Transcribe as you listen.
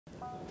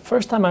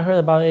First time I heard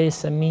about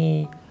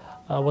ASME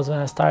was when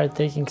I started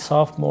taking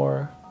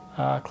sophomore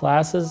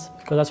classes,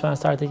 because that's when I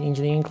started taking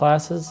engineering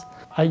classes.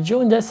 I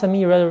joined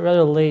SME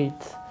rather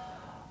late.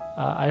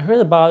 I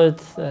heard about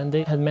it, and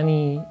they had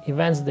many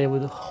events they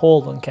would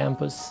hold on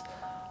campus,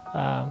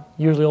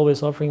 usually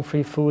always offering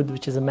free food,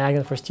 which is a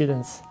magnet for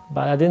students.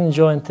 But I didn't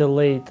join until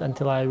late,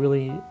 until I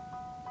really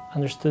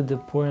understood the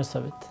importance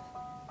of it.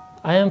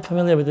 I am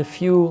familiar with a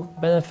few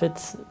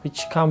benefits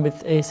which come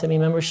with ASME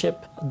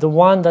membership. The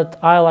one that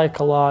I like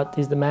a lot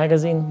is the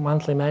magazine,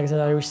 monthly magazine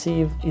I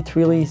receive. It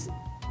really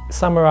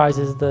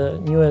summarizes the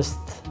newest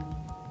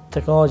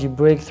technology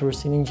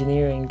breakthroughs in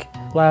engineering.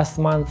 Last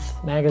month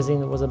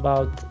magazine was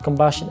about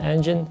combustion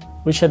engine,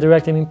 which had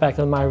direct impact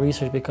on my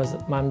research because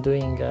I'm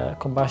doing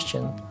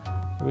combustion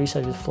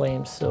research with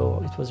flames,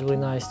 so it was really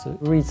nice to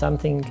read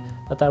something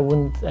that I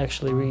wouldn't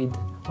actually read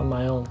on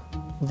my own.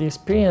 The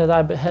experience that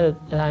I've had at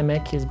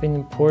IMechE has been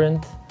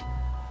important.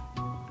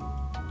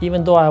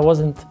 Even though I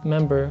wasn't a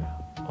member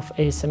of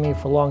ASME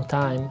for a long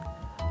time,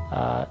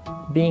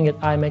 being at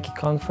IMechE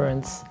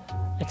conference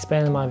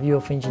expanded my view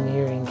of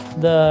engineering.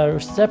 The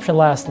reception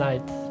last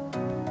night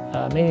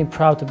made me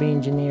proud to be an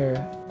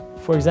engineer.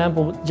 For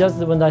example, just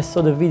when I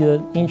saw the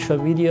intro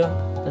video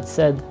that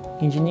said,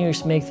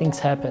 "Engineers make things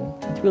happen,"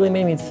 it really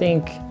made me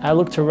think. I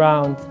looked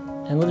around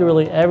and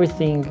literally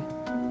everything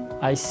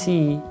I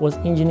see was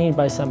engineered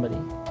by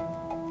somebody.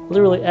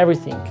 Literally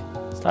everything,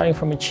 starting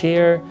from a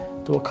chair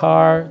to a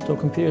car to a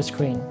computer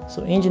screen.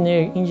 So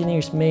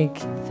engineers make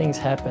things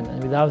happen,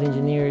 and without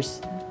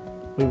engineers,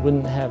 we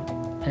wouldn't have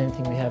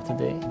anything we have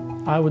today.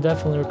 I would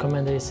definitely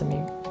recommend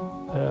ASME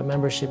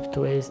membership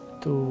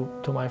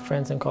to my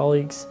friends and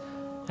colleagues,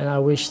 and I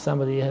wish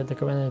somebody had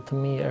recommended it to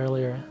me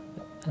earlier,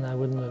 and I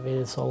wouldn't have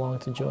waited so long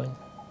to join.